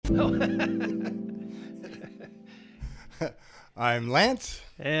I'm Lance.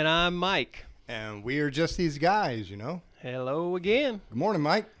 And I'm Mike. And we are just these guys, you know. Hello again. Good morning,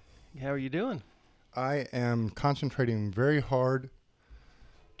 Mike. How are you doing? I am concentrating very hard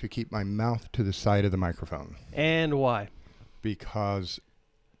to keep my mouth to the side of the microphone. And why? Because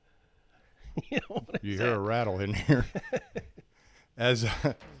you hear a rattle in here. As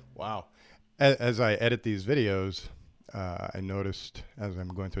I edit these videos, I noticed as I'm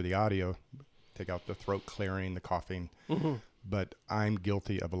going through the audio, take out the throat clearing, the coughing, but I'm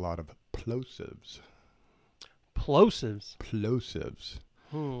guilty of a lot of plosives. Plosives? Plosives.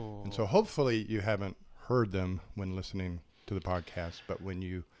 And so hopefully you haven't heard them when listening to the podcast, but when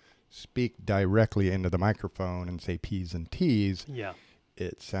you speak directly into the microphone and say P's and T's,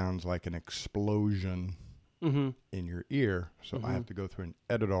 it sounds like an explosion in your ear. So I have to go through and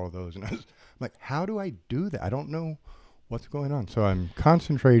edit all of those. And I was like, how do I do that? I don't know what's going on. So I'm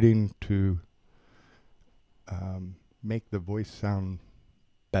concentrating to make the voice sound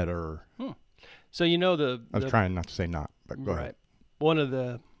better. So you know I was trying not to say not, but go ahead. One of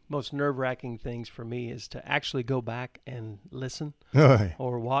the most nerve-wracking things for me is to actually go back and listen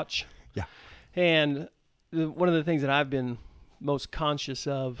or watch. Yeah. And one of the things that I've been most conscious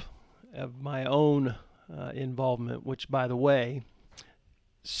of my own involvement, which, by the way,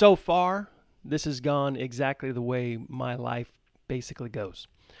 so far, this has gone exactly the way my life basically goes.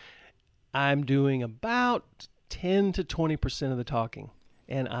 I'm doing about 10 to 20% of the talking,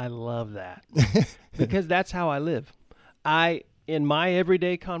 and I love that because that's how I live. In my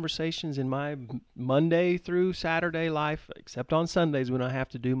everyday conversations, in my Monday through Saturday life, except on Sundays when I have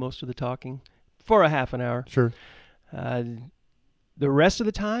to do most of the talking for a half an hour. Sure. The rest of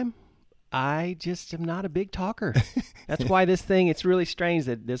the time, I just am not a big talker. That's why it's really strange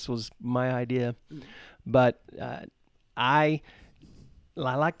that this was my idea. But I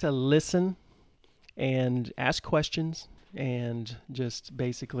like to listen and ask questions and just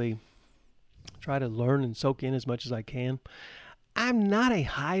basically try to learn and soak in as much as I can. I'm not a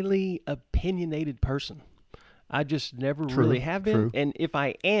highly opinionated person. I just never really have been. True. And if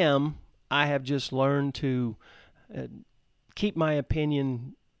I am, I have just learned to keep my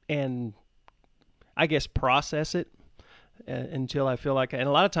opinion and, I guess, process it until I feel like, and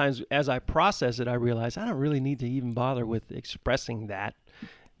a lot of times as I process it, I realize I don't really need to even bother with expressing that.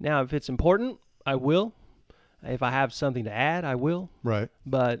 Now, if it's important, I will. If I have something to add, I will. Right.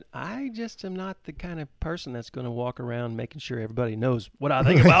 But I just am not the kind of person that's going to walk around making sure everybody knows what I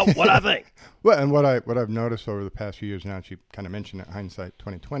think about what I think. Well, and what I've noticed over the past few years now, that you kind of mentioned it, hindsight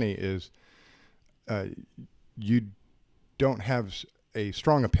 2020, is you don't have a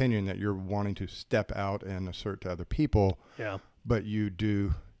strong opinion that you're wanting to step out and assert to other people. Yeah. But you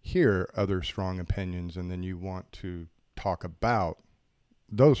do hear other strong opinions, and then you want to talk about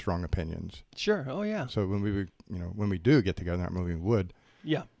those strong opinions. Sure. Oh, yeah. So when we do get together, not moving wood.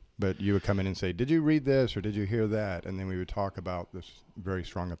 Yeah. But you would come in and say, did you read this or did you hear that? And then we would talk about this very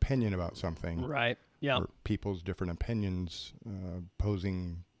strong opinion about something. Right. Yeah. Or people's different opinions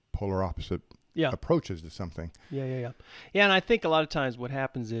posing polar opposite yeah. approaches to something. Yeah, and I think a lot of times what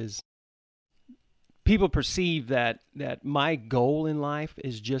happens is people perceive that my goal in life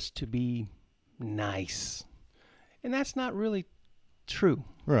is just to be nice. And that's not really true.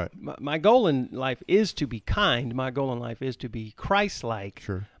 Right. My goal in life is to be kind. My goal in life is to be Christ-like.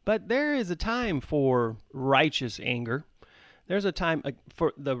 Sure. But there is a time for righteous anger. There's a time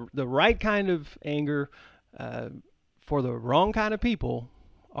for the right kind of anger for the wrong kind of people.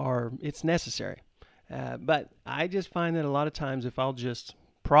 It's necessary. But I just find that a lot of times if I'll just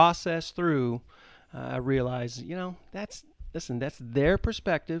process through, I realize, that's their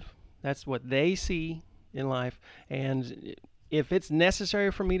perspective. That's what they see in life. And if it's necessary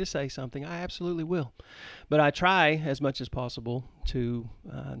for me to say something, I absolutely will. But I try as much as possible to,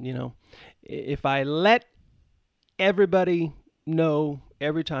 if I let everybody know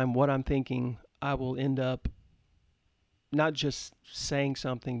every time what I'm thinking, I will end up not just saying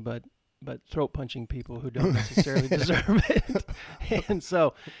something, but throat punching people who don't necessarily deserve it. And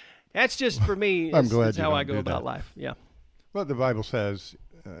so that's just for me. It's how I go about life. Yeah. Well, the Bible says,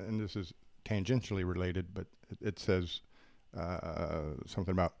 and this is tangentially related, but it says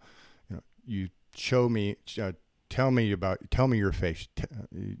something about, you show me, tell me your faith.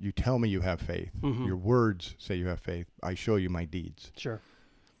 You tell me you have faith. Mm-hmm. Your words say you have faith. I show you my deeds. Sure.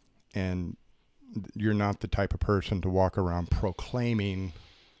 And you're not the type of person to walk around proclaiming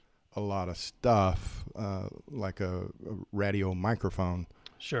a lot of stuff like a radio microphone.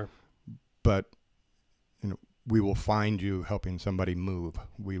 Sure. But, we will find you helping somebody move.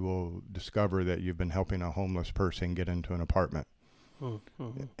 We will discover that you've been helping a homeless person get into an apartment.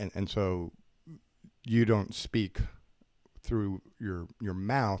 Mm-hmm. And so you don't speak through your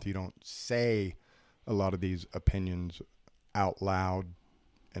mouth. You don't say a lot of these opinions out loud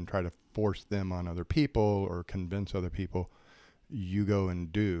and try to force them on other people or convince other people. You go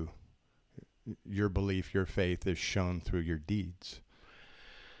and do. Your belief, your faith is shown through your deeds.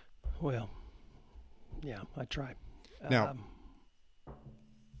 Well, yeah, I try. Now,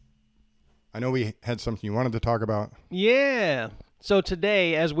 I know we had something you wanted to talk about. Yeah. So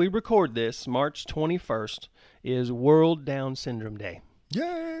today, as we record this, March 21st, is World Down Syndrome Day.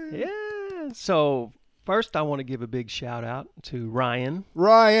 Yay! Yeah. So first, I want to give a big shout out to Ryan.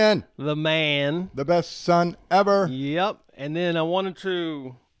 Ryan! The man. The best son ever. Yep. And then I wanted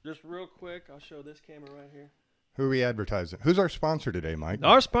to, just real quick, I'll show this camera right here. Who are we advertising? Who's our sponsor today, Mike?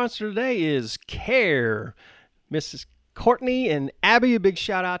 Our sponsor today is CARE. Mrs. Courtney and Abby, a big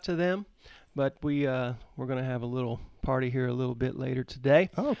shout out to them. But we're going to have a little party here a little bit later today.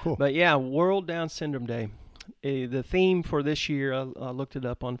 Oh, cool. But yeah, World Down Syndrome Day. The theme for this year, I looked it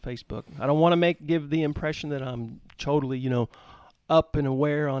up on Facebook. I don't want to give the impression that I'm totally, up and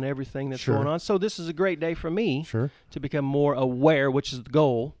aware on everything that's going on. So this is a great day for me to become more aware, which is the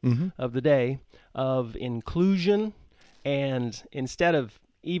goal of the day, of inclusion. And instead of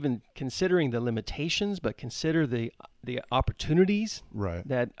even considering the limitations, but consider the opportunities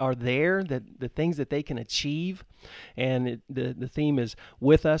that are there, that the things that they can achieve. And the theme is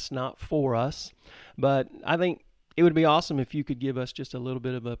with us, not for us. But I think it would be awesome if you could give us just a little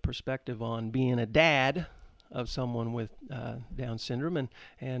bit of a perspective on being a dad of someone with Down syndrome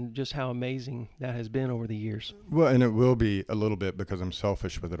and just how amazing that has been over the years. Well, and it will be a little bit because I'm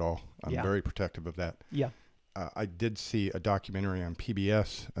selfish with it all. I'm very protective of that. Yeah. I did see a documentary on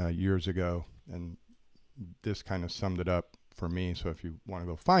PBS years ago, and this kind of summed it up for me. So if you want to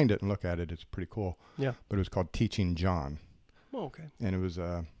go find it and look at it, it's pretty cool. Yeah. But it was called Teaching John. Oh, okay. And it was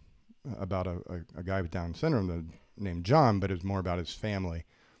about a guy with Down syndrome named John, but it was more about his family.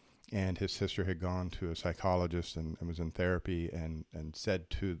 And his sister had gone to a psychologist and was in therapy and said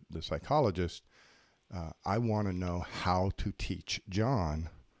to the psychologist, I want to know how to teach John.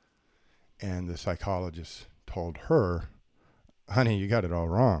 And the psychologist told her, honey, you got it all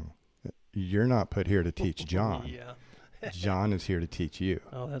wrong. You're not put here to teach John. Yeah. John is here to teach you.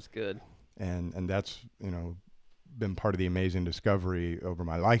 Oh, that's good. And that's, been part of the amazing discovery over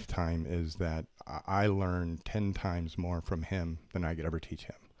my lifetime is that I learn 10 times more from him than I could ever teach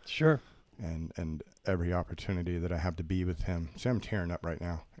him. Sure. And every opportunity that I have to be with him. See, I'm tearing up right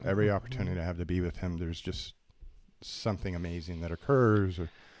now. Every opportunity I have to be with him, there's just something amazing that occurs.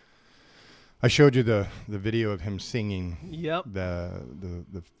 I showed you the video of him singing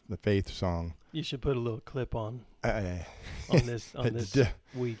the faith song. You should put a little clip on this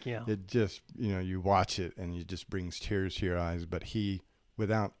week. Yeah. It just, you watch it and it just brings tears to your eyes. But he,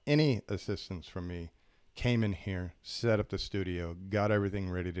 without any assistance from me, came in here, set up the studio, got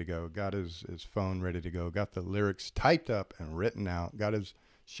everything ready to go, got his phone ready to go, got the lyrics typed up and written out, got his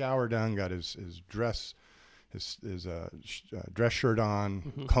shower done, got his dress dress shirt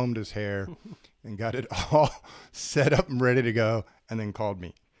on, combed his hair, and got it all set up and ready to go, and then called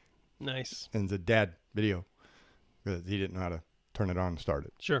me. Nice. And the dad video, because he didn't know how to turn it on and start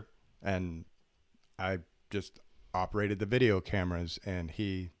it. Sure. And I just operated the video cameras, and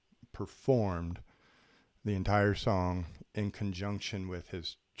he performed the entire song in conjunction with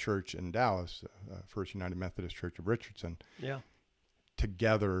his church in Dallas, First United Methodist Church of Richardson. Yeah.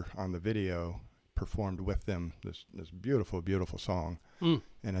 Together on the video, performed with them this beautiful, beautiful song. And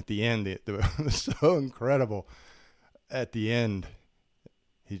at the end, it was so incredible. At the end,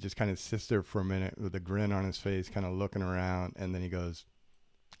 he just kind of sits there for a minute with a grin on his face, kind of looking around, and then he goes,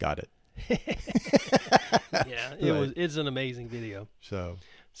 "Got it." Yeah, it's an amazing video.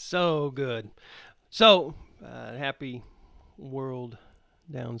 So good. So, happy World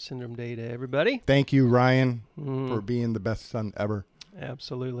Down Syndrome Day to everybody. Thank you, Ryan, for being the best son ever.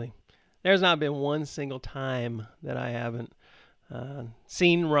 Absolutely. There's not been one single time that I haven't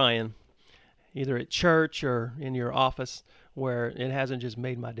seen Ryan, either at church or in your office, where it hasn't just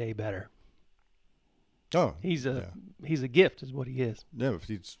made my day better. Oh, he's a gift, is what he is. Yeah,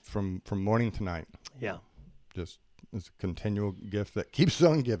 he's from morning to night. Yeah, just it's a continual gift that keeps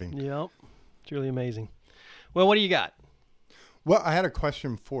on giving. Yep, it's really amazing. Well, what do you got? Well, I had a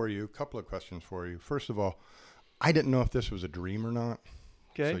question for you, a couple of questions for you. First of all, I didn't know if this was a dream or not.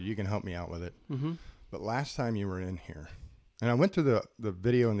 Okay. So you can help me out with it. Mm-hmm. But last time you were in here, and I went to the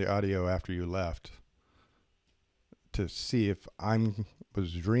video and the audio after you left to see if I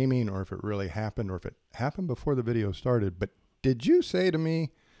was dreaming or if it really happened or if it happened before the video started. But did you say to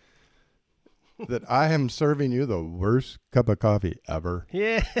me that I am serving you the worst cup of coffee ever.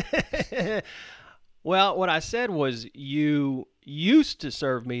 Yeah. Well, what I said was you used to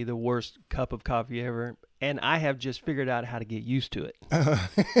serve me the worst cup of coffee ever, and I have just figured out how to get used to it.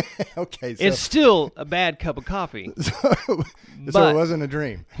 Okay. So, it's still a bad cup of coffee. So it wasn't a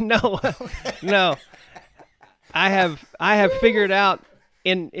dream. No, no. I have figured out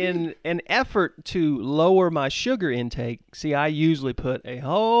in an effort to lower my sugar intake. See, I usually put a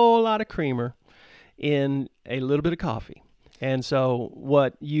whole lot of creamer in a little bit of coffee. And so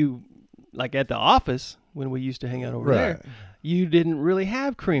what you, like at the office when we used to hang out over there, you didn't really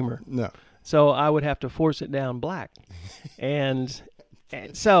have creamer. No. So I would have to force it down black. And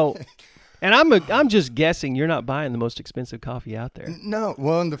I'm just guessing you're not buying the most expensive coffee out there. No.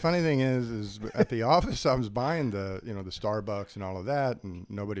 Well, and the funny thing is at the office I was buying the Starbucks and all of that, and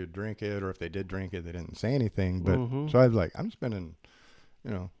nobody would drink it, or if they did drink it, they didn't say anything. But so I was like, I'm spending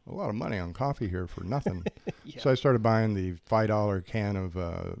a lot of money on coffee here for nothing. Yeah. So I started buying the $5 can of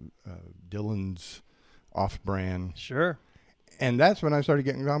Dylan's off-brand. Sure. And that's when I started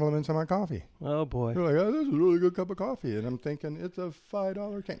getting compliments on my coffee. Oh, boy. They're like, oh, this is a really good cup of coffee. And I'm thinking, it's a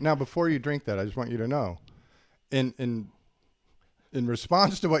 $5 can. Now, before you drink that, I just want you to know, in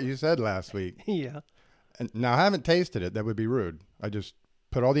response to what you said last week. Yeah. And now, I haven't tasted it. That would be rude. I just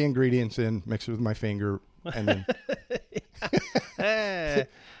put all the ingredients in, mix it with my finger, and then.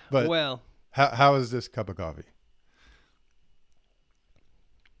 But well, how is this cup of coffee?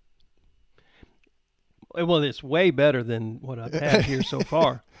 Well, it's way better than what I've had here so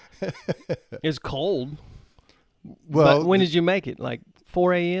far. It's cold. Well, but when did you make it? Like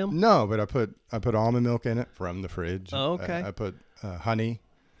 4 a.m.? No, but I put almond milk in it from the fridge. Oh, okay. I put honey.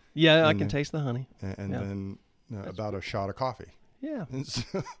 Yeah, I can taste the honey. And then about a shot of coffee. Yeah.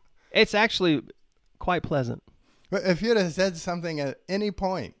 It's actually quite pleasant. But if you'd have said something at any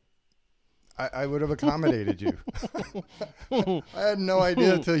point, I would have accommodated you. I had no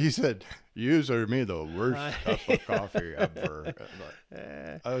idea until you said, you serve me the worst cup of coffee ever.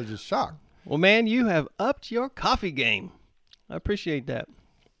 I was just shocked. Well, man, you have upped your coffee game. I appreciate that.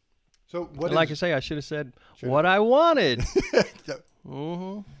 So, like I say, I should have said what I wanted.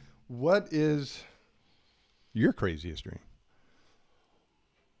 What is your craziest dream?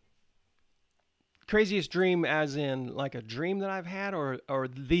 Craziest dream as in like a dream that I've had, or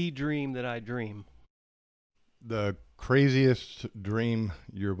the dream that I dream? The craziest dream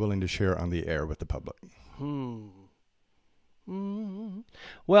you're willing to share on the air with the public.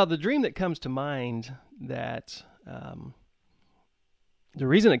 Well, the dream that comes to mind that the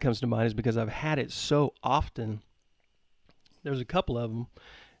reason it comes to mind is because I've had it so often. There's a couple of them,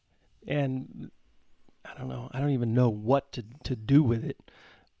 and I don't know. I don't even know what to do with it,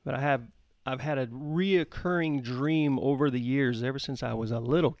 but I've had a reoccurring dream over the years, ever since I was a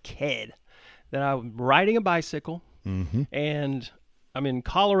little kid, that I'm riding a bicycle, and I'm in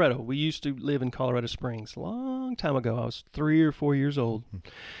Colorado. We used to live in Colorado Springs a long time ago. I was 3 or 4 years old,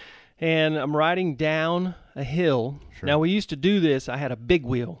 and I'm riding down a hill. Sure. Now, we used to do this. I had a big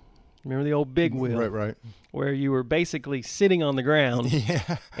wheel. Remember the old big wheel? Right. Where you were basically sitting on the ground,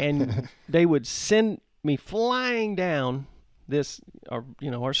 and they would send me flying down this,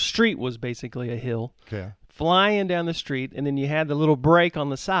 our street was basically a hill. Okay. Flying down the street, and then you had the little brake on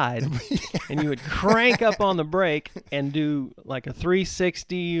the side, and you would crank up on the brake and do like a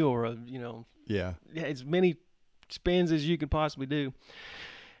 360 or as many spins as you could possibly do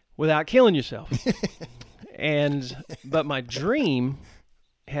without killing yourself. But my dream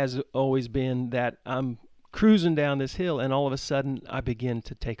has always been that I'm cruising down this hill, and all of a sudden I begin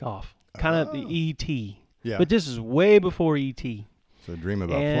to take off, kind of the E.T. Yeah. But this is way before E.T. It's a dream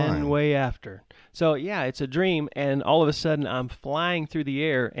about flying. And way after. So, yeah, it's a dream, and all of a sudden I'm flying through the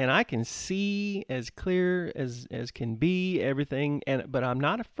air, and I can see as clear as can be everything, but I'm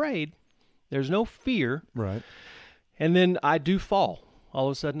not afraid. There's no fear. Right. And then I do fall. All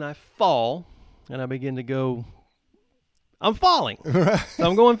of a sudden I fall, and I begin to go, I'm falling. Right. So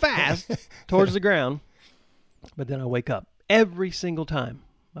I'm going fast towards the ground, but then I wake up every single time.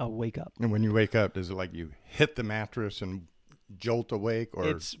 I'll wake up. And when you wake up, is it like you hit the mattress and jolt awake, or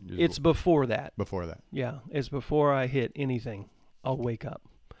it's before that? Before that. Yeah, it's before I hit anything. I'll wake up.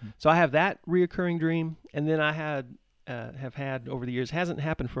 So I have that reoccurring dream, and then I have had over the years, hasn't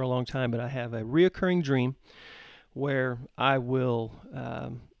happened for a long time, but I have a reoccurring dream where I will.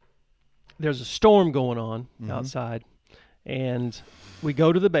 There's a storm going on outside, and we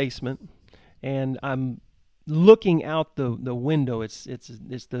go to the basement, and I'm looking out the window. It's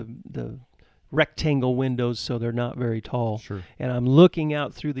the rectangle windows, so they're not very tall. Sure. And I'm looking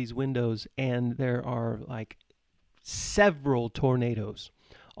out through these windows, and there are like several tornadoes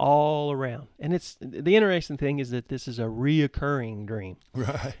all around. And it's the interesting thing is that this is a reoccurring dream.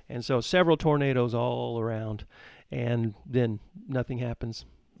 Right. And so several tornadoes all around, and then nothing happens,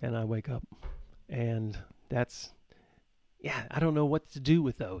 and I wake up. And that's, I don't know what to do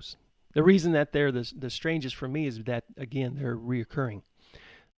with those. The reason that they're the strangest for me is that, again, they're reoccurring.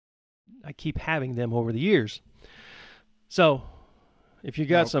 I keep having them over the years. So, if you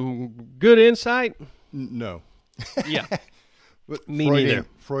got some good insight. No. Yeah. Me neither.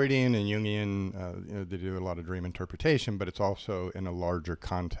 Freudian and Jungian, they do a lot of dream interpretation, but it's also in a larger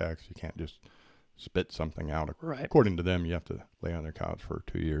context. You can't just spit something out. Right. According to them, you have to lay on their couch for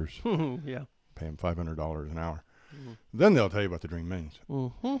 2 years. Yeah. Pay them $500 an hour. Mm-hmm. Then they'll tell you what the dream means.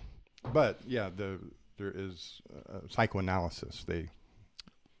 Mm-hmm. But, there is psychoanalysis.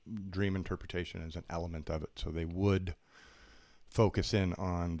 Dream interpretation is an element of it. So they would focus in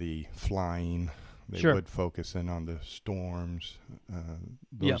on the flying. They would focus in on the storms.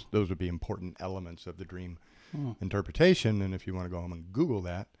 Those would be important elements of the dream interpretation. And if you want to go home and Google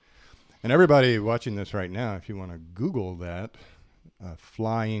that, and everybody watching this right now, if you want to Google that,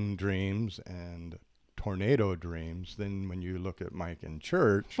 flying dreams and tornado dreams, then when you look at Mike in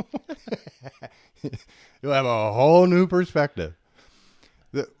church, you'll have a whole new perspective.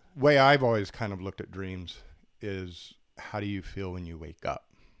 The way I've always kind of looked at dreams is, how do you feel when you wake up?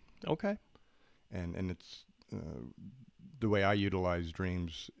 Okay. And it's the way I utilize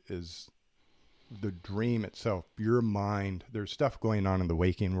dreams is the dream itself, your mind. There's stuff going on in the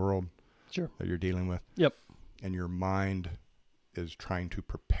waking world that you're dealing with. Yep. And your mind is trying to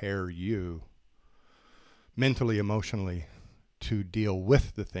prepare you mentally, emotionally, to deal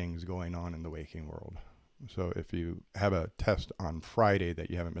with the things going on in the waking world. So if you have a test on Friday that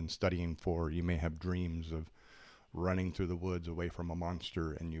you haven't been studying for, you may have dreams of running through the woods away from a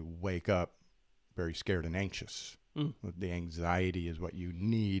monster, and you wake up very scared and anxious. The anxiety is what you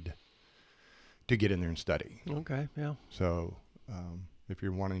need to get in there and study. Okay, yeah. So if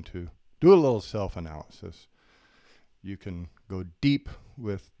you're wanting to do a little self-analysis, you can go deep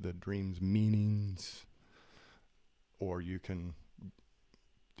with the dream's meanings, or you can,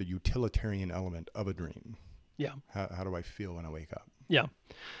 the utilitarian element of a dream. Yeah. How do I feel when I wake up? Yeah.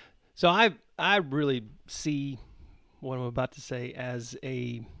 So I really see what I'm about to say as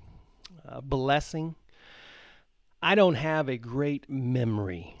a blessing. I don't have a great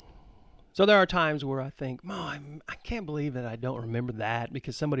memory. So there are times where I think, I can't believe that I don't remember that,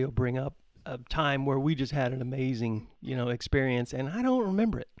 because somebody will bring up a time where we just had an amazing, experience, and I don't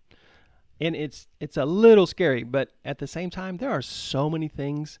remember it. And it's a little scary, but at the same time, there are so many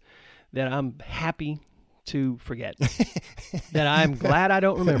things that I'm happy to forget, that I'm glad I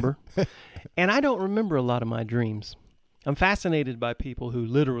don't remember. And I don't remember a lot of my dreams. I'm fascinated by people who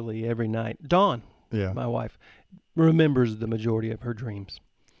literally every night, Dawn, my wife, remembers the majority of her dreams.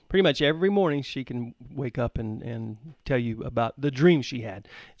 Pretty much every morning she can wake up and tell you about the dream she had.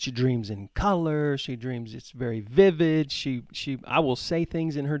 She dreams in color. She dreams it's very vivid. I will say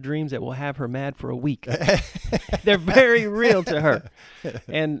things in her dreams that will have her mad for a week. They're very real to her.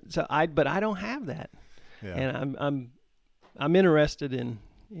 And so but I don't have that. Yeah. And I'm interested in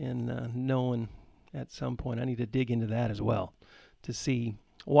knowing at some point. I need to dig into that as well to see,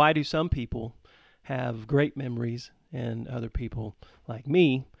 why do some people have great memories and other people like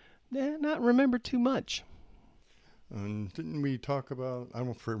me not remember too much. Didn't we talk about, I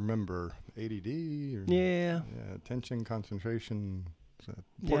don't remember, ADD? Or, attention, concentration. I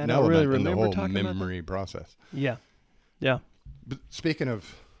don't really remember in the whole memory process. Yeah. But speaking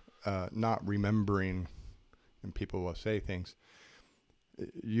of not remembering, and people will say things,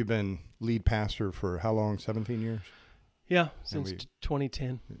 you've been lead pastor for how long? 17 years? Yeah, since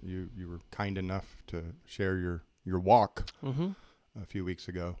 2010. You were kind enough to share your walk a few weeks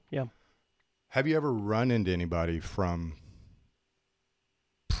ago. Yeah. Have you ever run into anybody from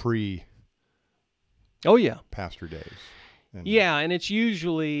pastor days? And it's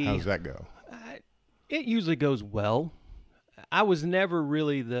usually... How does that go? It usually goes well. I was never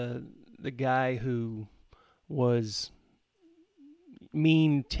really the guy who was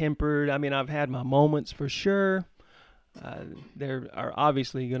mean-tempered. I mean, I've had my moments for sure. There are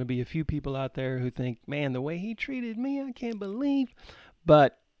obviously going to be a few people out there who think, man, the way he treated me, I can't believe.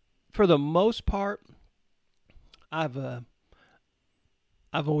 But for the most part, I've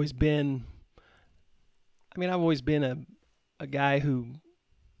always been a guy who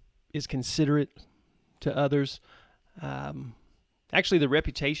is considerate to others. Actually, the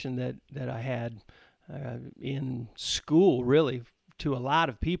reputation that I had in school, really, to a lot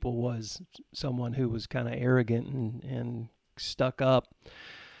of people, was someone who was kind of arrogant and stuck up.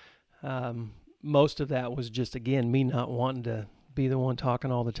 Most of that was just, again, me not wanting to be the one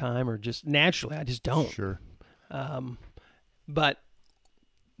talking all the time, or just naturally, I just don't. Sure. But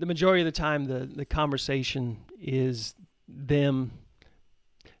the majority of the time, the conversation is them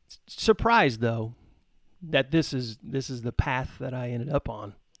surprised, though, that this is the path that I ended up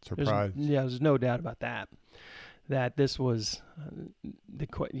on. Surprised. There's no doubt about that. That this was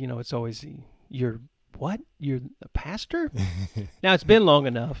it's always, you're a pastor? Now, it's been long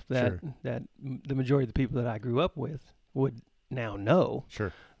enough that the majority of the people that I grew up with would now know.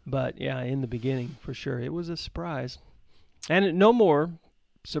 Sure. But yeah, in the beginning, for sure, it was a surprise, and no more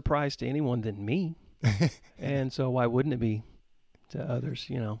surprise to anyone than me. And so why wouldn't it be to others?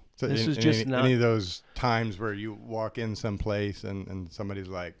 So this is just not any of those times where you walk in someplace and somebody's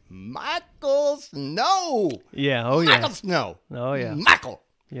like, Michael Snow. Yeah. Oh, Michael Snow. Oh, yeah. Michael.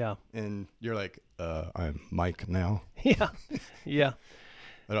 Yeah. And you're like, I'm Mike now. Yeah. Yeah.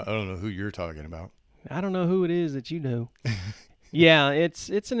 I don't know who you're talking about. I don't know who it is that you know. Yeah, it's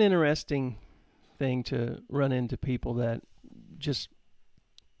an interesting thing to run into people that just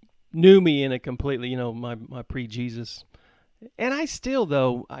knew me in a completely, my pre-Jesus. And I still,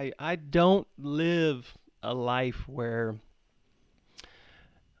 though, I don't live a life where,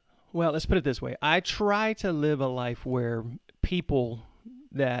 well, let's put it this way. I try to live a life where people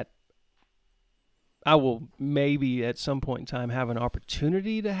that I will maybe at some point in time have an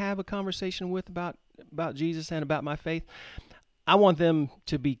opportunity to have a conversation with about Jesus and about my faith, I want them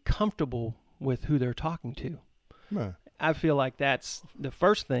to be comfortable with who they're talking to. Huh. I feel like that's the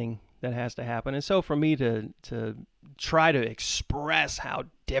first thing that has to happen. And so for me to try to express how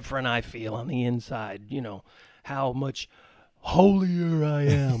different I feel on the inside, how much holier I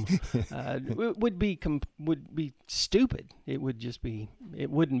am, would be stupid. It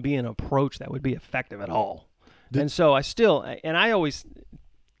wouldn't be an approach that would be effective at all. And so I always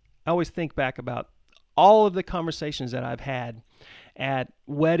think back about all of the conversations that I've had at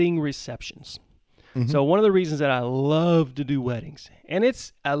wedding receptions. Mm-hmm. So one of the reasons that I love to do weddings, and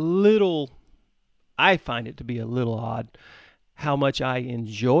I find it to be a little odd how much I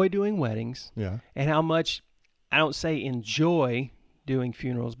enjoy doing weddings, and how much, I don't say enjoy doing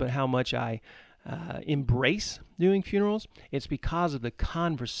funerals, but how much I embrace doing funerals. It's because of the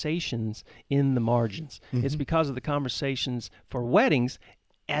conversations in the margins. Mm-hmm. It's because of the conversations for weddings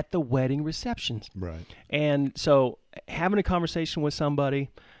at the wedding receptions. Right. And so having a conversation with somebody,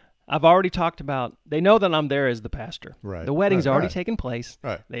 I've already talked about, they know that I'm there as the pastor. Right. The wedding's already taken place.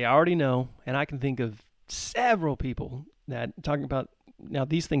 Right. They already know, and I can think of several people that talking about, now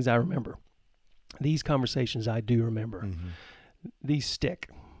these things I remember. These conversations I do remember. Mm-hmm. These stick.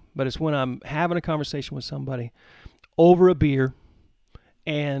 But it's when I'm having a conversation with somebody over a beer,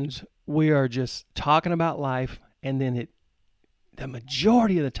 and we are just talking about life, and then the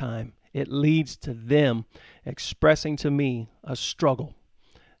majority of the time, it leads to them expressing to me a struggle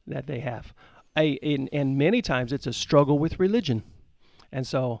that they have. And many times it's a struggle with religion. And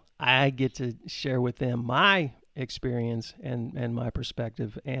so I get to share with them my experience and my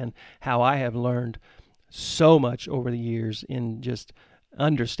perspective, and how I have learned so much over the years in just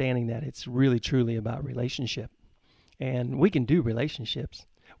understanding that it's really truly about relationship. And we can do relationships.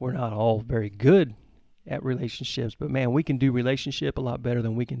 We're not all very good at relationships, but man, we can do relationship a lot better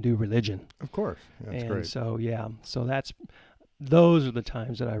than we can do religion. Of course. That's great. So those are the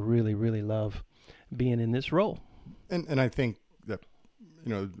times that I really, really love being in this role. And I think that,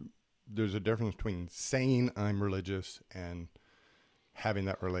 there's a difference between saying I'm religious and having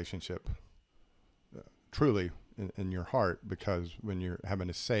that relationship truly in your heart, because when you're having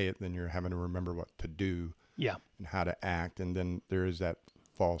to say it, then you're having to remember what to do, and how to act, and then there is that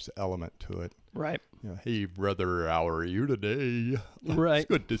false element to it. Right. Hey, brother, how are you today? Right. It's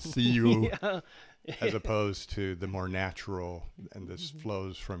good to see you. As opposed to the more natural, and this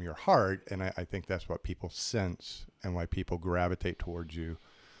flows from your heart. And I think that's what people sense, and why people gravitate towards you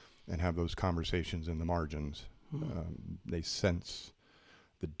and have those conversations in the margins. Mm-hmm. They sense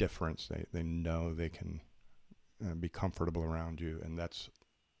the difference. They know they can be comfortable around you, and that's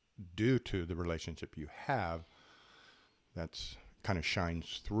due to the relationship you have. That's kind of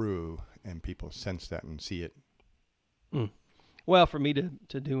shines through, and people sense that and see it. Well, for me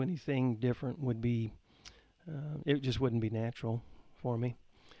to do anything different would be, it just wouldn't be natural for me.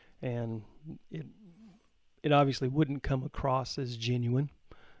 And it obviously wouldn't come across as genuine.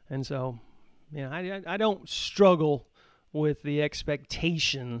 And so, I don't struggle with the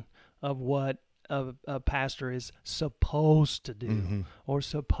expectation of what a pastor is supposed to do, mm-hmm. or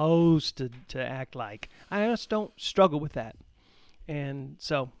supposed to act like. I just don't struggle with that. And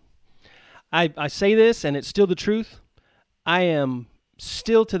so I say this, and it's still the truth. I am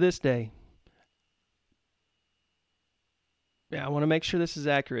still to this day I want to make sure this is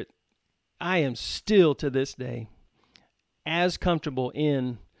accurate. I am still to this day as comfortable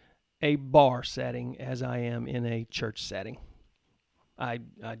in a bar setting as I am in a church setting. I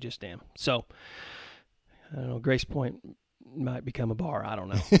just am. So, I don't know, Grace Point might become a bar. I don't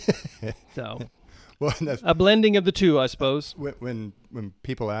know. So, well, a blending of the two, I suppose. When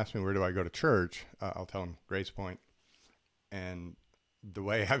people ask me where do I go to church, I'll tell them Grace Point. And the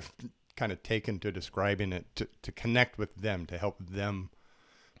way I've kind of taken to describing it to connect with them, to help them.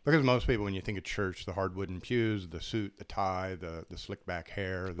 Because most people, when you think of church, the hard wooden pews, the suit, the tie, the slick back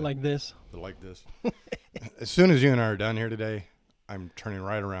hair. Like this. Like this. As soon as you and I are done here today, I'm turning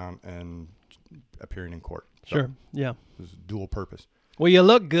right around and appearing in court. So sure, yeah. This is dual purpose. Well, you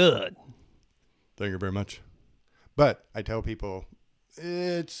look good. Thank you very much. But I tell people,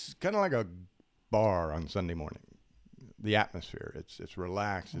 it's kind of like a bar on Sunday morning. The atmosphere, it's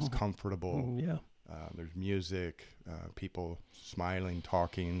relaxed, it's comfortable. Yeah. There's music, people smiling,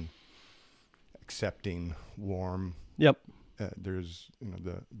 talking, accepting, warm. Yep. There's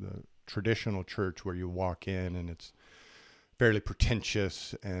the traditional church where you walk in and it's fairly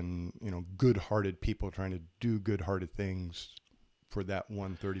pretentious and good-hearted people trying to do good-hearted things for that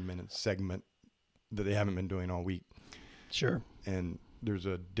 1 30-minute segment that they haven't been doing all week. Sure. And there's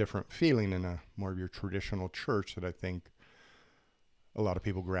a different feeling in a more of your traditional church that I think a lot of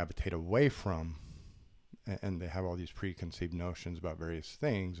people gravitate away from. And they have all these preconceived notions about various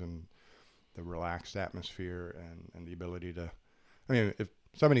things, and the relaxed atmosphere and the ability to, if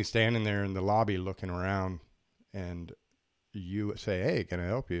somebody's standing there in the lobby looking around and you say, hey, can I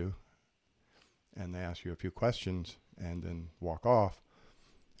help you? And they ask you a few questions and then walk off.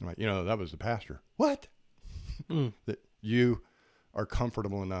 I'm like, that was the pastor. What? That you are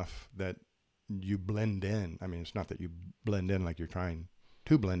comfortable enough that you blend in. It's not that you blend in like you're trying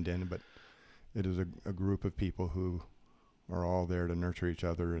to blend in, but it is a group of people who are all there to nurture each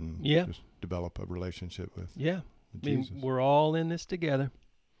other and just develop a relationship with Jesus. We're all in this together.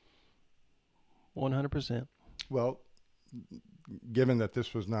 100%. Well, given that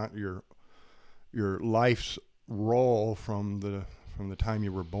this was not your life's role from the time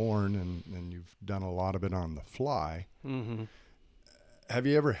you were born and you've done a lot of it on the fly, have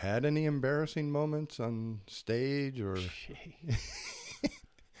you ever had any embarrassing moments on stage or...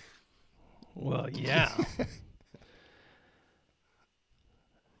 Well, yeah.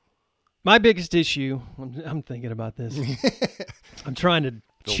 My biggest issue, I'm thinking about this. I'm trying to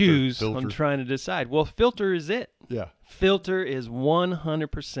choose. Filter. I'm trying to decide. Well, filter is it. Yeah. Filter is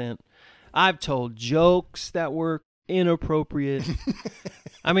 100%. I've told jokes that were inappropriate.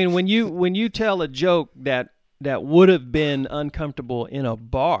 When you tell a joke that would have been uncomfortable in a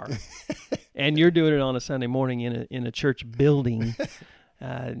bar, and you're doing it on a Sunday morning in a church building,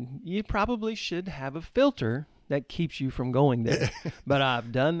 you probably should have a filter that keeps you from going there. But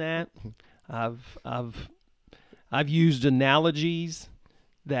I've done that. I've used analogies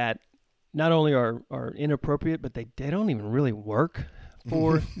that not only are inappropriate, but they don't even really work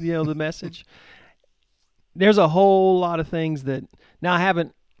for the message. There's a whole lot of things that now I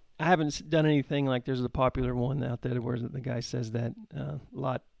haven't done anything like there's a popular one out there where the guy says that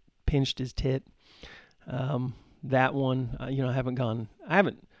Lot pinched his tit. That one, I haven't gone.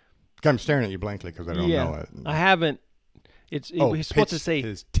 I'm staring at you blankly because I don't know it. I haven't. He's supposed to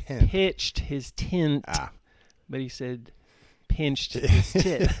say pitched his tent, but he said pinched his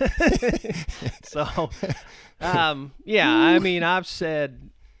tit. So, I've said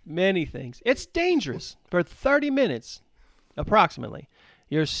many things. It's dangerous for 30 minutes, approximately.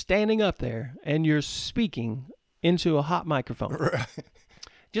 You're standing up there and you're speaking into a hot microphone, right.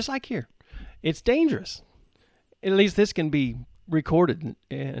 Just like here. It's dangerous. At least this can be recorded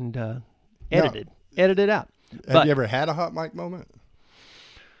and edited out. Have you ever had a hot mic moment?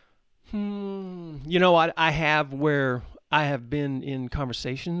 I have, where I have been in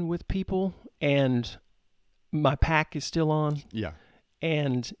conversation with people and my pack is still on. Yeah.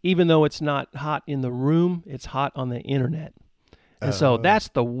 And even though it's not hot in the room, it's hot on the internet. And so that's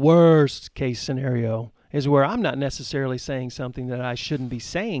the worst case scenario, is where I'm not necessarily saying something that I shouldn't be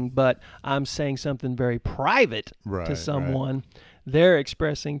saying, but I'm saying something very private to someone. Right. They're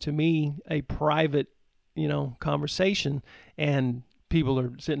expressing to me a private, conversation, and people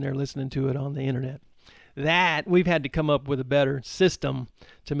are sitting there listening to it on the internet. That we've had to come up with a better system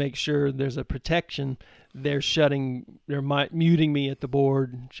to make sure there's a protection. They're muting me at the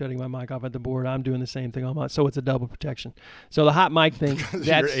board, shutting my mic off at the board. I'm doing the same thing on my, so it's a double protection. So the hot mic thing,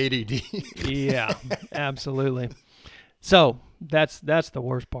 that's your ADD. Yeah, absolutely. So that's the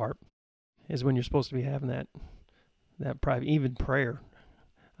worst part, is when you're supposed to be having that private, even prayer.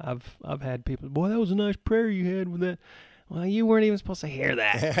 I've had people, boy, that was a nice prayer you had with that. Well, you weren't even supposed to hear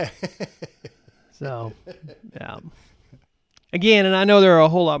that. So, yeah. Again, and I know there are a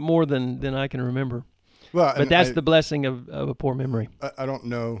whole lot more than I can remember. Well, but that's the blessing of a poor memory. I don't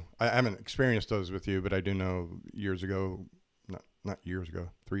know. I haven't experienced those with you, but I do know years ago, not years ago,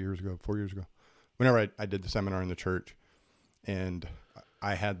 3 years ago, 4 years ago, whenever I did the seminar in the church, and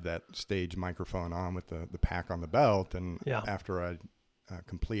I had that stage microphone on with the pack on the belt, and after I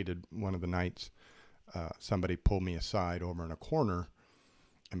completed one of the nights, somebody pulled me aside over in a corner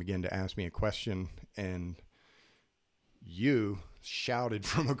and began to ask me a question, and you shouted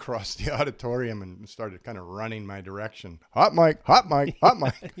from across the auditorium and started kind of running my direction. Hot mic, hot mic, hot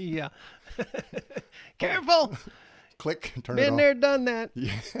mic. Yeah. Careful. Click, turn it off. Been there, done that.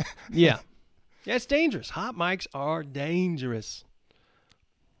 Yeah. Yeah. It's dangerous. Hot mics are dangerous.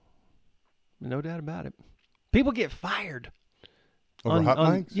 No doubt about it. People get fired. Over hot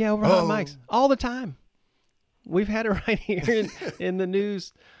mics? Yeah, over hot mics. All the time. We've had it right here in the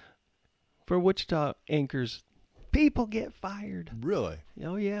news for Wichita anchors. People get fired. Really?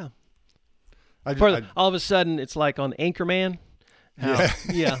 Oh, yeah. All of a sudden, it's like on Anchorman.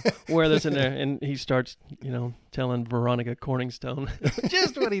 Where there's in there, and he starts, telling Veronica Corningstone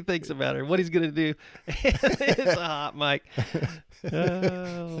just what he thinks about her, what he's going to do. It's a hot mic.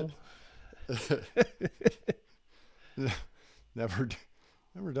 Oh. Never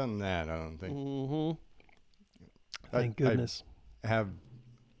done that, I don't think. Mm-hmm. Thank goodness. I have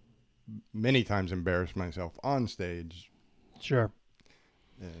many times embarrassed myself on stage. Sure.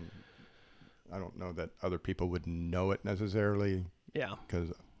 And I don't know that other people would know it necessarily. Yeah.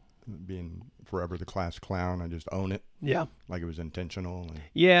 Because being forever the class clown, I just own it. Yeah. Like it was intentional.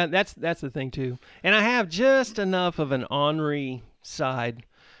 Yeah, that's the thing too. And I have just enough of an ornery side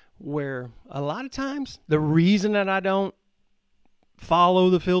where a lot of times the reason that I don't follow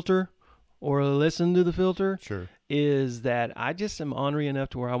the filter or listen to the filter is that I just am ornery enough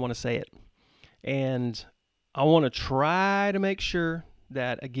to where I want to say it. And I want to try to make sure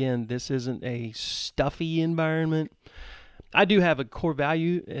that, again, this isn't a stuffy environment. I do have a core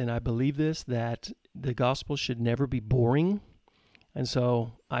value, and I believe this, that the gospel should never be boring. And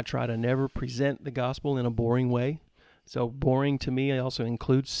so I try to never present the gospel in a boring way. So boring to me also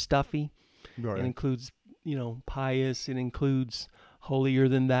includes stuffy. Right. It includes, pious. It includes holier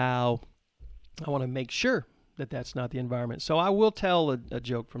than thou. I want to make sure that that's not the environment. So I will tell a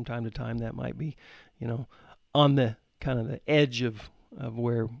joke from time to time that might be, on the kind of the edge of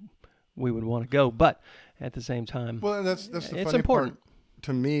where we would want to go. But at the same time, well, that's the funny important part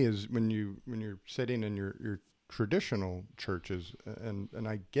to me is when you're sitting in your traditional churches, and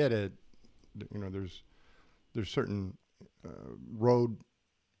I get it, there's certain road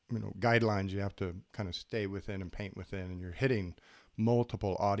guidelines you have to kind of stay within and paint within, and you're hitting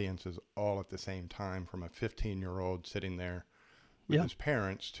multiple audiences all at the same time, from a 15-year-old sitting there with his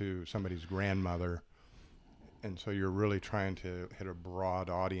parents to somebody's grandmother. And so you're really trying to hit a broad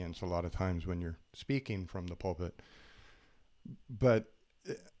audience a lot of times when you're speaking from the pulpit. But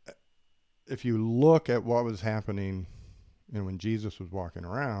if you look at what was happening, when Jesus was walking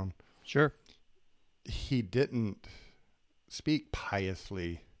around, sure, he didn't speak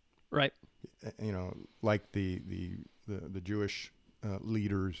piously, right? Like the Jewish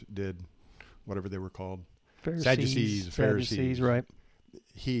leaders did, whatever they were called, Pharisees, right?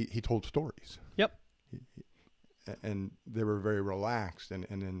 He told stories. Yep. And they were very relaxed, and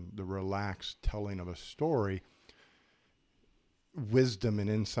in the relaxed telling of a story, wisdom and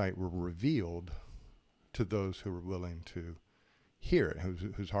insight were revealed to those who were willing to hear it,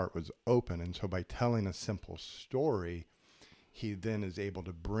 whose heart was open. And so by telling a simple story, he then is able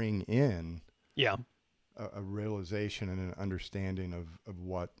to bring in a realization and an understanding of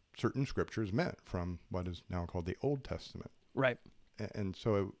what certain scriptures meant from what is now called the Old Testament. Right. And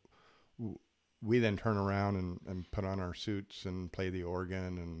so we then turn around and put on our suits and play the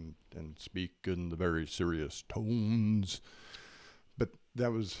organ and speak in the very serious tones. But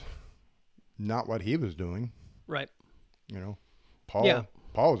that was not what he was doing. Right. Paul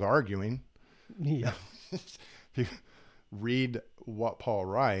was arguing. Yeah. If you read what Paul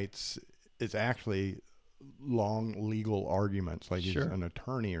writes, it's actually long legal arguments, like he's an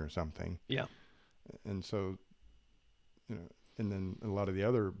attorney or something. Yeah. And so, and then a lot of the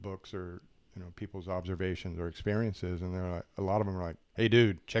other books are, people's observations or experiences, and they're like, a lot of them are like, "Hey,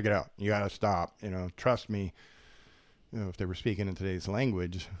 dude, check it out. You got to stop. Trust me." If they were speaking in today's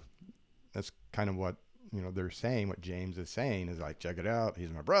language, that's kind of what they're saying. What James is saying is like, "Check it out. He's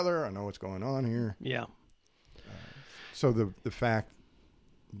my brother. I know what's going on here." Yeah. So the fact,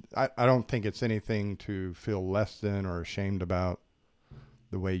 I don't think it's anything to feel less than or ashamed about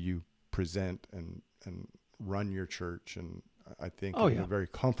the way you present and run your church, and I think Oh, it's yeah. a very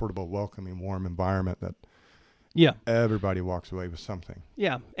comfortable, welcoming, warm environment that Yeah. everybody walks away with something.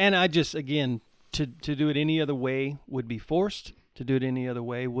 Yeah. And I just, again, to do it any other way would be forced. To do it any other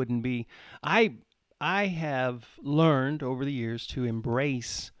way wouldn't be. I have learned over the years to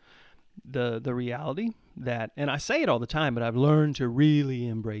embrace the reality that, and I say it all the time, but I've learned to really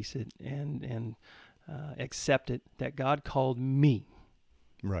embrace it and accept it, that God called me.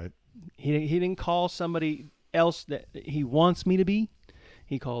 Right. He didn't call somebody else that he wants me to be.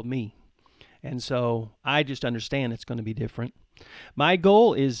 He called me. And so I just understand it's going to be different. My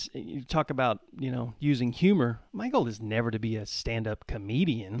goal is, you talk about, using humor. My goal is never to be a stand-up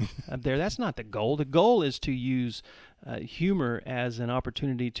comedian up there. That's not the goal. The goal is to use humor as an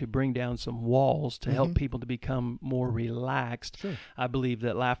opportunity to bring down some walls, to help people to become more relaxed. Sure. I believe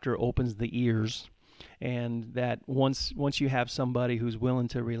that laughter opens the ears. And that once you have somebody who's willing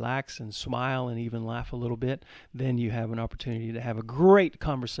to relax and smile and even laugh a little bit, then you have an opportunity to have a great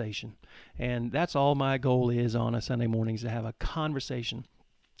conversation. And that's all my goal is on a Sunday morning, is to have a conversation.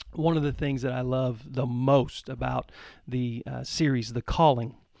 One of the things that I love the most about the series, The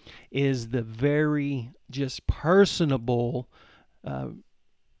Calling, is the very just personable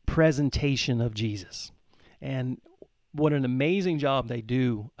presentation of Jesus. And what an amazing job they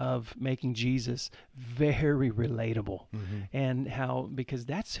do of making Jesus very relatable. And how, because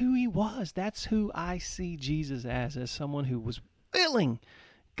that's who he was. That's who I see Jesus as someone who was willing,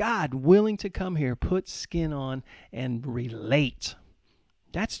 God willing to come here, put skin on, and relate.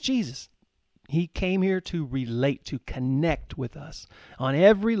 That's Jesus. He came here to relate, to connect with us on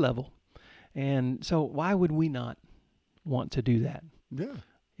every level. And so why would we not want to do that? Yeah.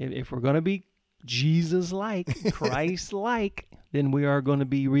 If we're going to be Jesus-like, Christ-like, then we are going to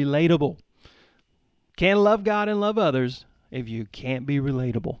be relatable. Can't love God and love others if you can't be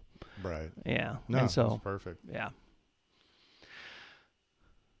relatable. Right. Yeah. No, and so, that's perfect. yeah.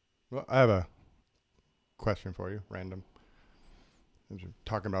 Well, I have a question for you, random. As you're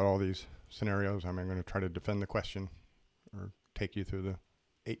talking about all these scenarios, I'm going to try to defend the question or take you through the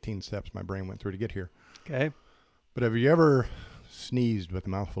 18 steps my brain went through to get here. Okay. But have you ever sneezed with a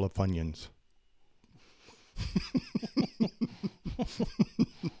mouthful of Funyons?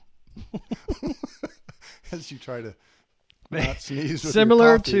 As you try to not sneeze with Similar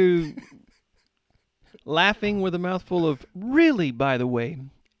your coffee. to laughing with a mouthful of really, by the way,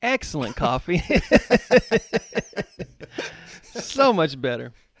 excellent coffee. So much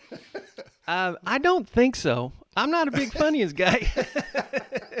better. I don't think so. I'm not a big Funyuns guy.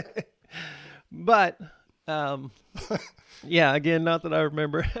 But, yeah, again, not that I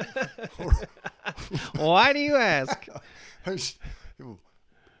remember. Why do you ask? I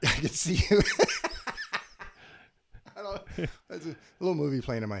can see you. There's a little movie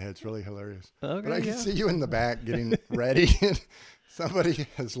playing in my head. It's really hilarious. Okay, but I can see you in the back getting ready. Somebody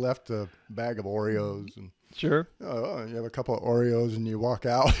has left a bag of Oreos. And Sure. you have a couple of Oreos and you walk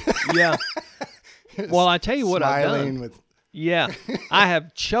out. Yeah. Well, I tell you what I've done. Yeah. I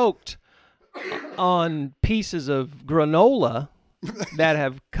have choked on pieces of granola that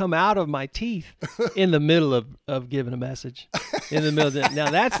have come out of my teeth in the middle of giving a message. In the middle of now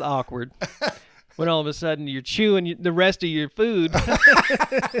that's awkward. When all of a sudden you're chewing the rest of your food.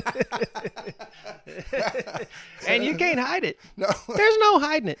 And you can't hide it. No. There's no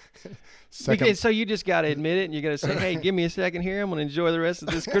hiding it. So you just got to admit it, and you got to say, hey, give me a second here. I'm going to enjoy the rest of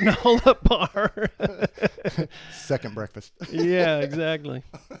this granola bar. Second breakfast. Yeah, exactly.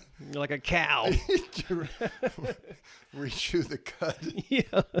 Like a cow. Rechew the cud.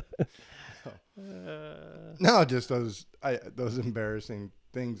 Yeah. No, just those embarrassing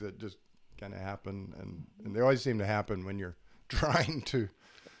things that just kind of happen, and they always seem to happen when you're trying to,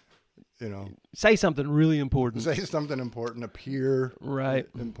 say something really important. Say something important, appear right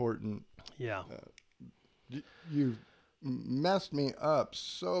important. Yeah. You messed me up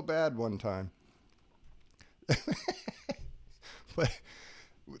so bad one time. But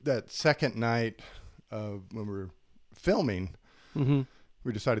that second night when we were filming,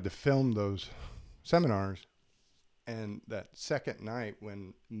 we decided to film those seminars. And that second night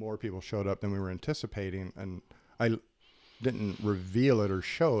when more people showed up than we were anticipating, and I didn't reveal it or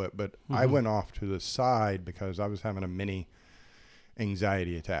show it, but I went off to the side because I was having a mini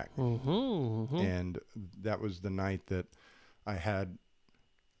anxiety attack. And that was the night that I had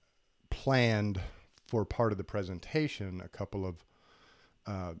planned for part of the presentation a couple of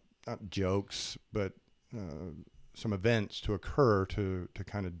not jokes, but some events to occur to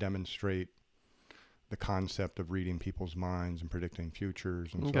kind of demonstrate the concept of reading people's minds and predicting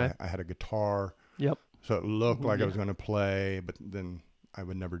futures. And so I had a guitar. Yep. So it looked like I was going to play, but then I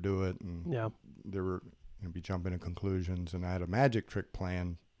would never do it. And there were, be jumping to conclusions. And I had a magic trick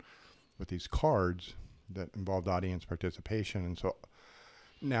plan with these cards that involved audience participation. And so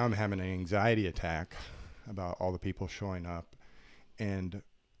now I'm having an anxiety attack about all the people showing up. And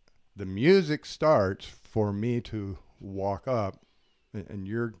the music starts for me to walk up, and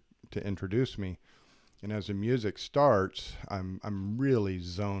you're to introduce me. And as the music starts, I'm really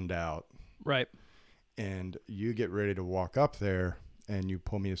zoned out. Right. And you get ready to walk up there, and you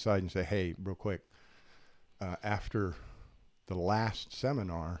pull me aside and say, hey, real quick, after the last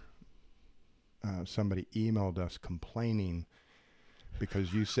seminar, somebody emailed us complaining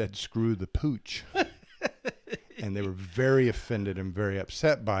because you said screw the pooch. And they were very offended and very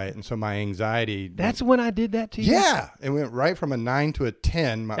upset by it. And so my anxiety... That's when I did that to you? Yeah. It went right from a 9 to a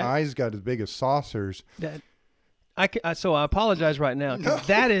 10. My eyes got as big as saucers. So I apologize right now, because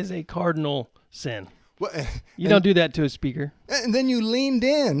that is a cardinal sin. Well, you don't do that to a speaker. And then you leaned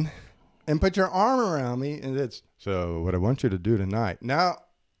in and put your arm around me, and it's, so what I want you to do tonight. Now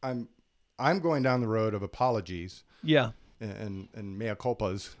I'm going down the road of apologies. Yeah. And mea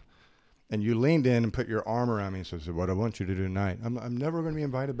culpas. And you leaned in and put your arm around me and said, what I want you to do tonight. I'm never going to be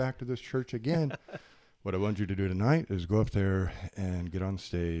invited back to this church again. What I want you to do tonight is go up there and get on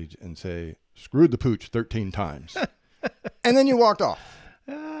stage and say, screwed the pooch 13 times. And then you walked off.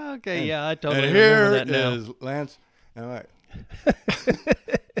 Okay, I totally remember that now. And here is Lance. And I'm like,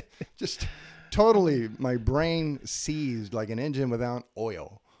 just totally, my brain seized like an engine without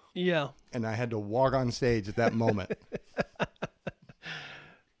oil. Yeah. And I had to walk on stage at that moment.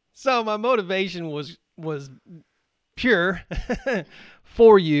 So my motivation was pure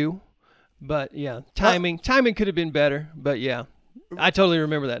for you, but yeah, timing could have been better, but yeah, I totally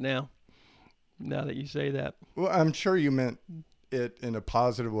remember that now that you say that. Well, I'm sure you meant it in a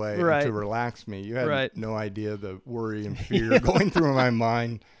positive way, right, to relax me. You had right, no idea the worry and fear going through my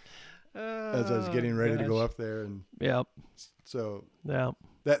mind as I was getting ready to go up there. And yep. So yeah,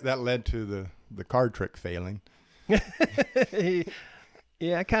 that led to the card trick failing.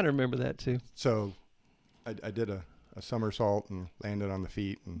 Yeah, I kind of remember that too. So I did a somersault and landed on the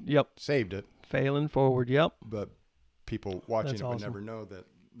feet and yep, saved it. Failing forward, yep. But people watching That's it awesome. would never know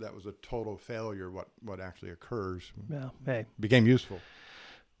that was a total failure, what actually occurs. Yeah, hey. Became useful.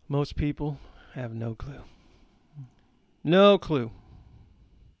 Most people have no clue. No clue.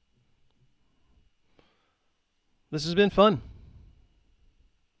 This has been fun.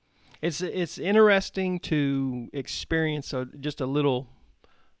 It's interesting to experience just a little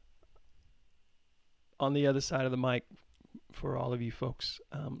on the other side of the mic for all of you folks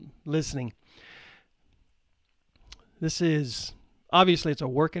listening. This is obviously it's a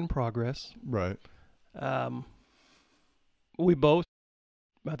work in progress. Right. We both,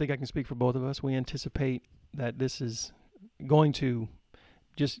 I think I can speak for both of us, we anticipate that this is going to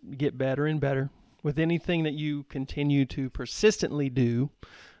just get better and better with anything that you continue to persistently do.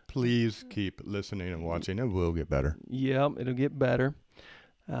 Please keep listening and watching. It will get better. Yeah, it'll get better.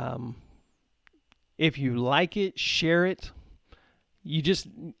 If you like it, share it.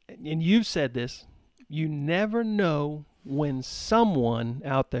 And you've said this, you never know when someone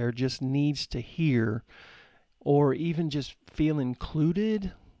out there just needs to hear or even just feel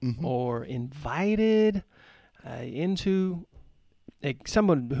included or invited into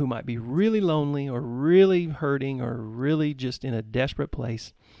someone who might be really lonely or really hurting or really just in a desperate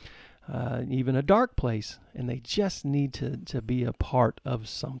place, even a dark place, and they just need to be a part of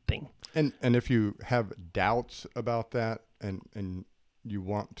something. And if you have doubts about that and you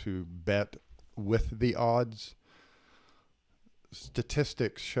want to bet with the odds,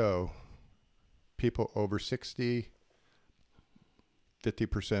 statistics show people over 60,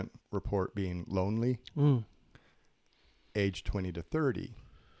 50% report being lonely. Age 20 to 30,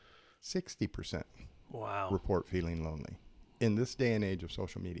 60% report feeling lonely in this day and age of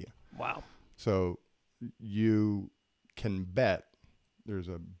social media. Wow. So you can bet there's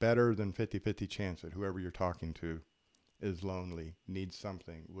a better than 50-50 chance that whoever you're talking to is lonely, needs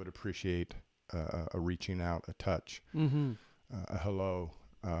something, would appreciate a reaching out, a touch, a hello,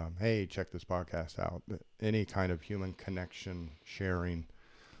 hey, check this podcast out. Any kind of human connection, sharing.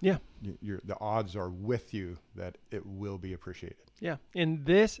 Yeah. The odds are with you that it will be appreciated. Yeah.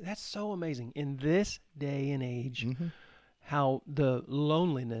 That's so amazing. In this day and age, how the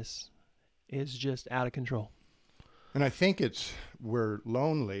loneliness is just out of control. And I think we're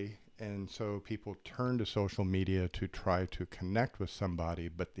lonely, and so people turn to social media to try to connect with somebody,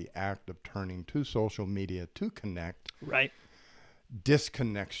 but the act of turning to social media to connect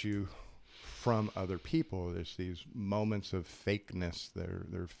disconnects you from other people. There's these moments of fakeness.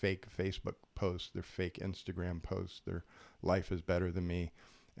 They're fake Facebook posts, they're fake Instagram posts, their life is better than me.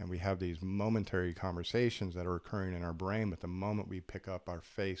 And we have these momentary conversations that are occurring in our brain, but the moment we pick up our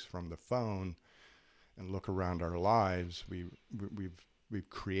face from the phone and look around our lives, we've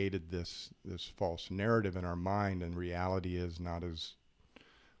created this false narrative in our mind, and reality is not as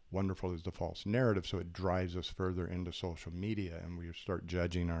wonderful as the false narrative. So it drives us further into social media, and we start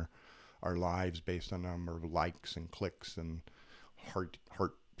judging our lives based on the number of likes and clicks and heart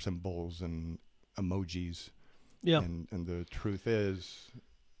symbols and emojis. Yeah. And the truth is,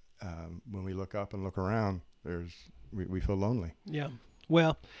 when we look up and look around, we feel lonely. Yeah.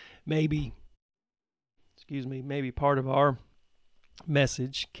 Well, maybe part of our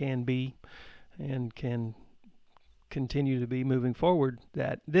message can be, and can continue to be moving forward,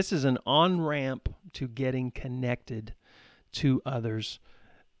 that this is an on-ramp to getting connected to others.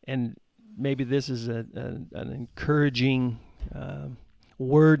 And maybe this is an encouraging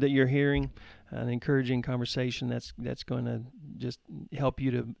word that you're hearing, an encouraging conversation that's going to just help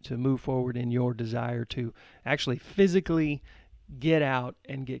you to move forward in your desire to actually physically get out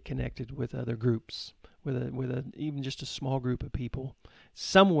and get connected with other groups, with even just a small group of people,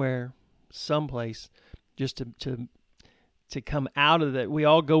 somewhere, someplace, just to come out of that. We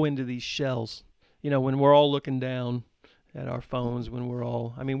all go into these shells, when we're all looking down at our phones, when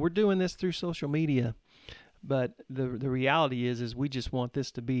we're doing this through social media, but the reality is we just want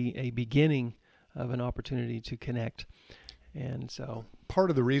this to be a beginning of an opportunity to connect. And so part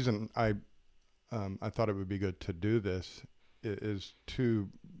of the reason I thought it would be good to do this is to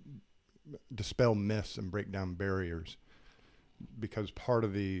dispel myths and break down barriers, because part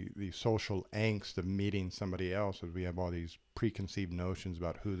of the social angst of meeting somebody else is we have all these preconceived notions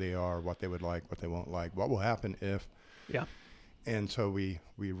about who they are, what they would like, what they won't like, what will happen if. Yeah. And so we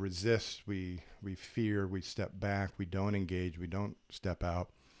resist, we fear, we step back, we don't engage, we don't step out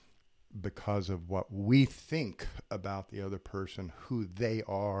because of what we think about the other person, who they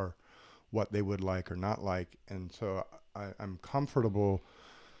are, what they would like or not like. And so I'm comfortable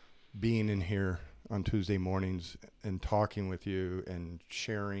being in here on Tuesday mornings and talking with you and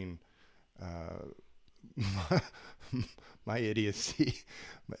sharing my idiocy,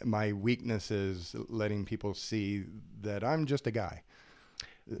 my weaknesses, letting people see that I'm just a guy.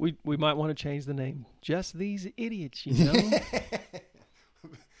 We might want to change the name. Just These Idiots,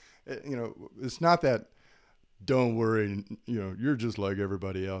 It's not that, don't worry, you're just like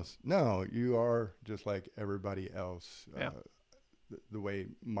everybody else. No, you are just like everybody else. Yeah. The way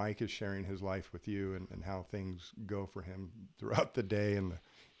Mike is sharing his life with you and how things go for him throughout the day, and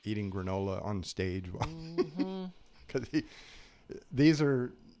eating granola on stage. Because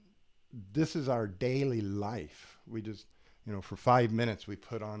this is our daily life. We just, for 5 minutes, we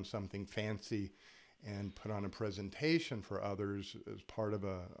put on something fancy and put on a presentation for others as part of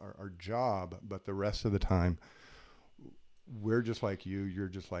our job. But the rest of the time, we're just like you, you're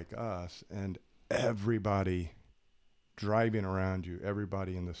just like us, and everybody driving around you,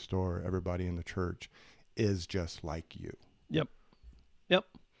 everybody in the store, everybody in the church is just like you. Yep.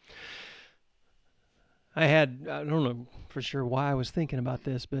 I don't know for sure why I was thinking about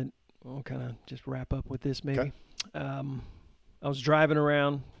this, but I'll kind of just wrap up with this maybe. Okay. I was driving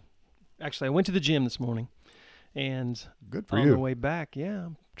around. Actually, I went to the gym this morning, and good for on you. the way back,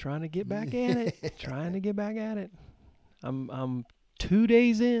 I'm trying to get back at it. I'm 2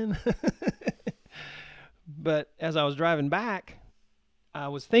 days in. But as I was driving back, I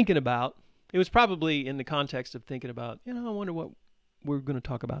was thinking about, it was probably in the context of thinking about, I wonder what we're going to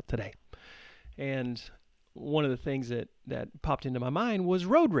talk about today. And one of the things that popped into my mind was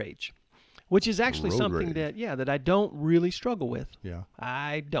road rage, which is actually something that I don't really struggle with. Yeah.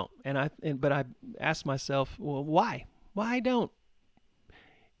 I don't. But I asked myself, well, why? Why don't?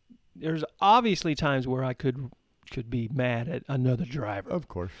 There's obviously times where I could be mad at another driver. Of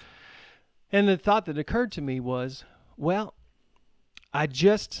course. And the thought that occurred to me was, well,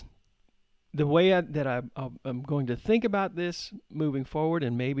 the way I'm going to think about this moving forward,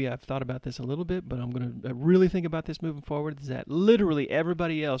 and maybe I've thought about this a little bit, but I'm going to really think about this moving forward, is that literally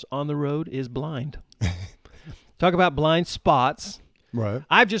everybody else on the road is blind. Talk about blind spots. Right.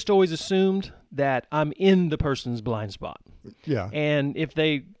 I've just always assumed that I'm in the person's blind spot. Yeah. And if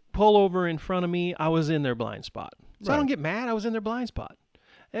they pull over in front of me, I was in their blind spot. So I don't get mad. I was in their blind spot.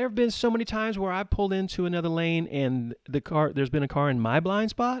 There have been so many times where I pulled into another lane and there's been a car in my blind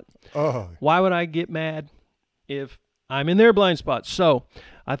spot. Oh. Why would I get mad if I'm in their blind spot? So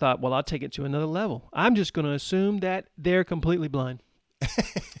I thought, well, I'll take it to another level. I'm just going to assume that they're completely blind.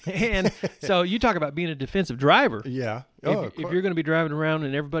 And so you talk about being a defensive driver. Yeah. if you're going to be driving around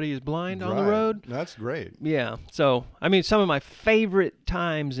and everybody is blind on the road. That's great. Yeah. So, I mean, some of my favorite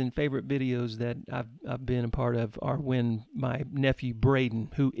times and favorite videos that I've been a part of are when my nephew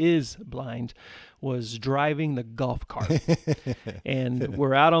Braden, who is blind, was driving the golf cart. And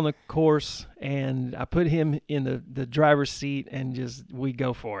we're out on the course, and I put him in the driver's seat, and we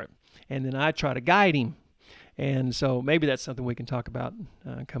go for it. And then I try to guide him. And so maybe that's something we can talk about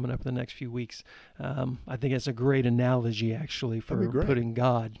coming up in the next few weeks. I think it's a great analogy, actually, for putting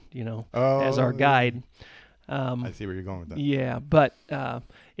God, as our guide. I see where you're going with that. Yeah, but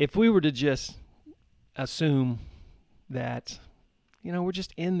if we were to just assume that, we're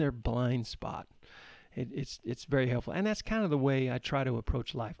just in their blind spot, it's very helpful. And that's kind of the way I try to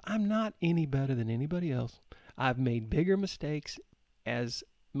approach life. I'm not any better than anybody else. I've made bigger mistakes as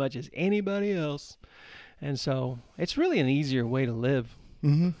much as anybody else. And so it's really an easier way to live.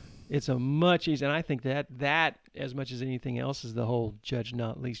 Mm-hmm. It's a much easier, and I think that as much as anything else is the whole judge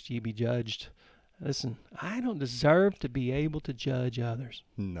not lest ye be judged. Listen, I don't deserve to be able to judge others.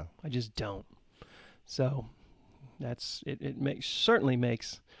 No. I just don't. So that's it. It certainly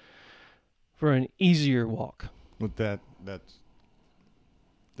makes for an easier walk. With that's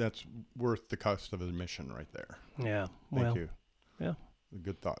worth the cost of admission right there. Yeah. Thank you. Yeah.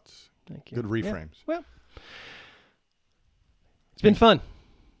 Good thoughts. Thank you. Good reframes. Yeah. Well, it's been fun.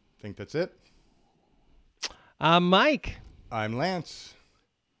 Think that's it? I'm Mike. I'm Lance.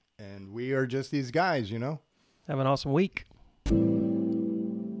 And we are just these guys, Have an awesome week.